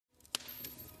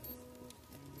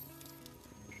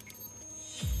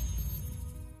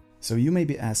So you may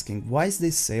be asking, why is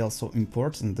this sale so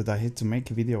important that I had to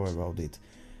make a video about it?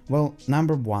 Well,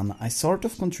 number one, I sort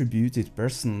of contributed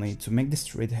personally to make this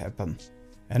trade happen.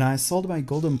 And I sold my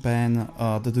golden pen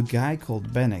to the guy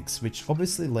called Benix, which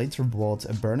obviously later bought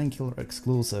a Burning Killer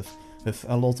exclusive with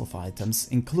a lot of items,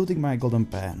 including my golden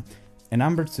pen. And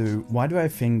number two, why do I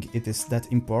think it is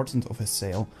that important of a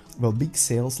sale? Well, big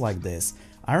sales like this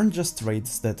aren't just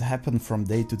trades that happen from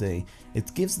day to day,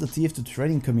 it gives the TF2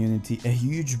 trading community a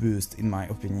huge boost in my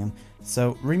opinion.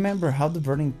 So remember how the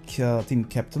Burning Team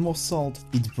Captain was sold?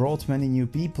 It brought many new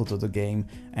people to the game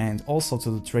and also to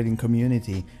the trading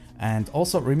community. And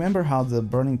also remember how the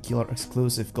Burning Killer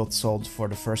exclusive got sold for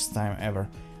the first time ever?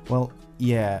 Well,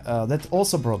 yeah, that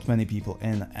also brought many people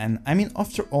in, and I mean,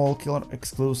 after all, Killer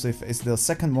exclusive is the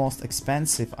second most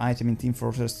expensive item in Team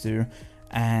Fortress 2,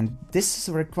 and this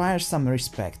requires some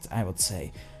respect, I would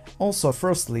say. Also,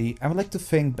 firstly, I would like to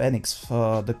thank Benix,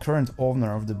 the current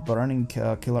owner of the Burning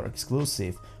Killer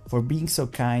exclusive, for being so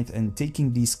kind and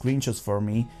taking these screenshots for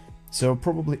me. So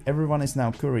probably everyone is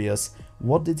now curious,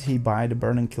 what did he buy the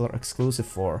Burning Killer exclusive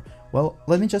for? Well,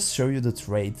 let me just show you the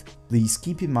trade. Please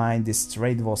keep in mind this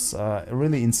trade was a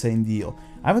really insane deal.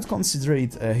 I would consider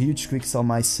it a huge quick sell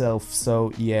myself,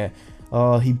 so yeah.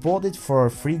 He bought it for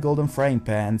 3 golden frying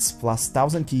pans plus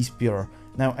 1000 keys pure.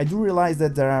 Now I do realize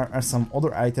that there are some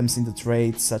other items in the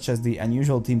trade, such as the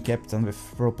unusual team captain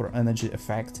with proper energy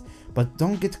effect, but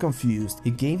don't get confused,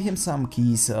 he gave him some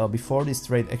keys before this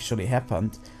trade actually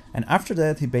happened, and after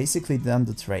that he basically done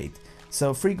the trade.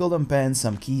 So 3 golden pens,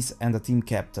 some keys and a team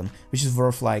captain, which is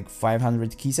worth like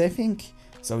 500 keys I think.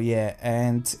 So yeah,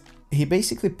 and he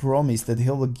basically promised that he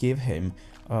will give him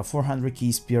 400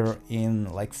 keys pure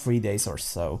in like 3 days or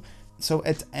so. So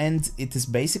at the end it is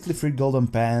basically 3 golden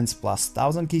pens plus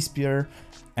 1000 keys pure,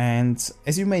 and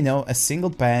as you may know, a single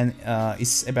pen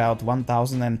is about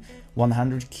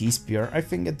 1100 keys pure I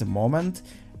think at the moment,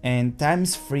 and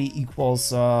times 3 equals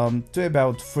to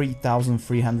about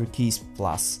 3300 keys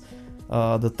plus.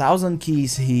 The 1000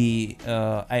 keys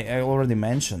I already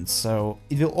mentioned, so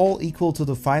it will all equal to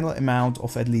the final amount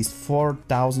of at least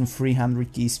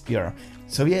 4300 keys pure.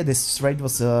 So yeah, this trade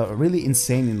was really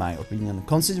insane in my opinion,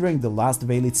 considering the last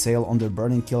valid sale on the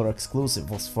Burning Killer exclusive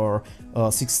was for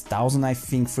 6000 I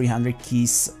think 300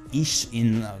 keys ish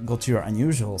in God Tier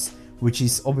Unusuals, which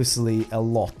is obviously a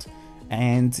lot.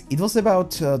 And it was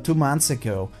about 2 months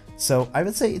ago. So I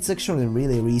would say it's actually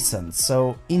really recent,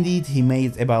 so indeed he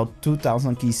made about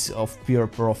 2000 keys of pure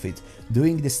profit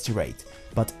doing this trade.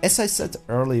 But as I said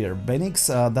earlier, Benix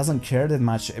doesn't care that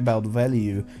much about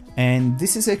value, and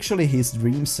this is actually his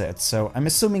dream set, so I'm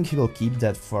assuming he will keep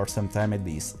that for some time at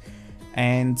least.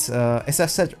 And as I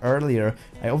said earlier,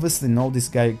 I obviously know this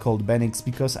guy called Benix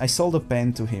because I sold a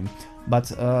pen to him.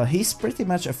 But he's pretty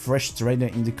much a fresh trader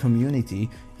in the community.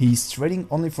 He's trading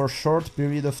only for a short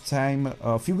period of time,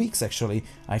 a few weeks actually,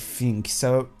 I think.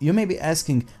 So you may be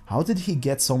asking, how did he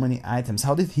get so many items?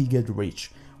 How did he get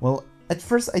rich? Well, at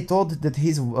first I thought that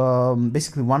he's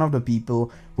basically one of the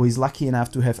people who is lucky enough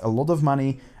to have a lot of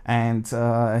money, and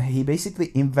he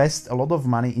basically invests a lot of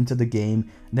money into the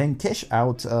game, then cash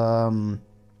out and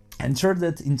turn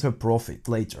that into a profit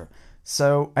later.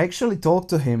 So I actually talked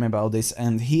to him about this,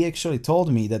 and he actually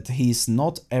told me that he's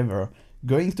not ever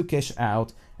going to cash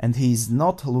out and he's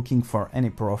not looking for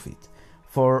any profit.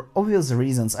 For obvious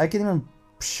reasons, I can even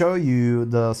show you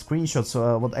the screenshots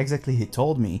what exactly he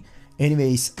told me.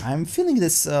 Anyways, I'm feeling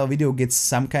this video gets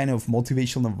some kind of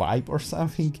motivational vibe or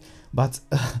something. But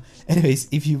anyways,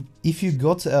 if you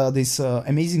got this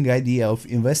amazing idea of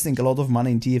investing a lot of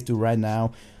money in TF2 right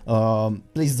now,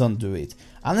 please don't do it.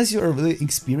 Unless you're a really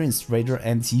experienced trader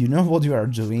and you know what you are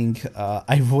doing,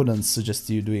 I wouldn't suggest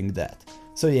you doing that.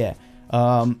 So yeah,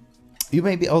 you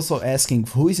may be also asking,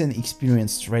 who is an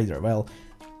experienced trader? Well,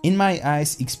 in my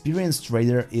eyes, experienced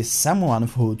trader is someone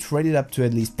who traded up to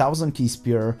at least 1000 keys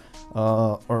pure,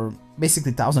 or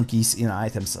basically 1000 keys in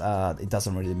items. It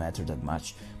doesn't really matter that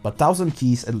much, but 1000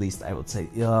 keys at least, I would say.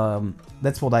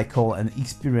 That's what I call an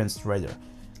experienced trader.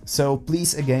 So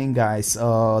please, again guys,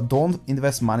 don't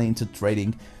invest money into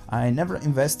trading. I never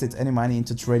invested any money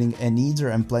into trading, and neither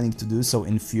am planning to do so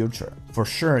in future. For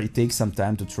sure it takes some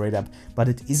time to trade up, but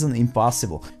it isn't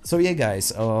impossible. So yeah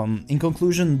guys, in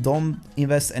conclusion, don't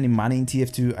invest any money in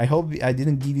TF2. I hope I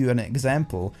didn't give you an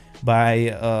example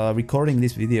by recording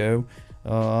this video.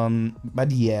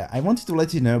 But yeah, I wanted to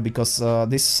let you know because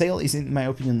this sale is, in my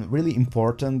opinion, really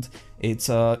important. It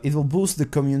will boost the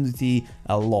community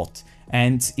a lot.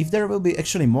 And if there will be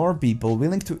actually more people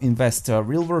willing to invest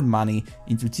real world money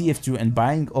into TF2 and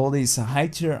buying all these high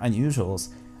tier unusuals,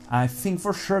 I think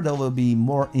for sure there will be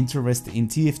more interest in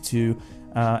TF2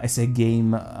 as a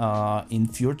game in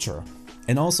future.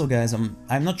 And also guys,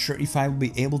 I'm not sure if I will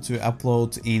be able to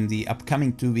upload in the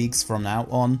upcoming 2 weeks from now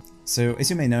on. So as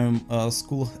you may know,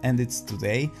 school ended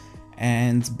today,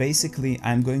 and basically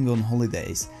I'm going on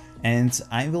holidays, and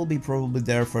I will be probably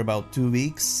there for about 2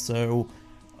 weeks, so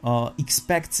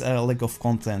expect a lack of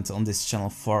content on this channel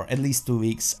for at least 2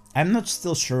 weeks. I'm not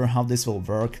still sure how this will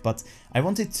work, but I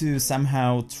wanted to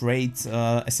somehow trade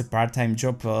as a part-time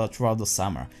job throughout the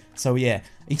summer. So yeah,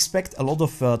 expect a lot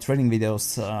of trading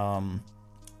videos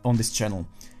on this channel.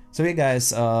 So yeah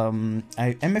guys,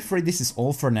 I am afraid this is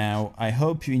all for now. I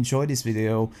hope you enjoyed this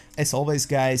video. As always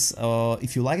guys,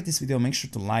 if you like this video, make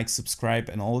sure to like, subscribe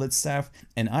and all that stuff,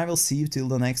 and I will see you till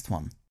the next one.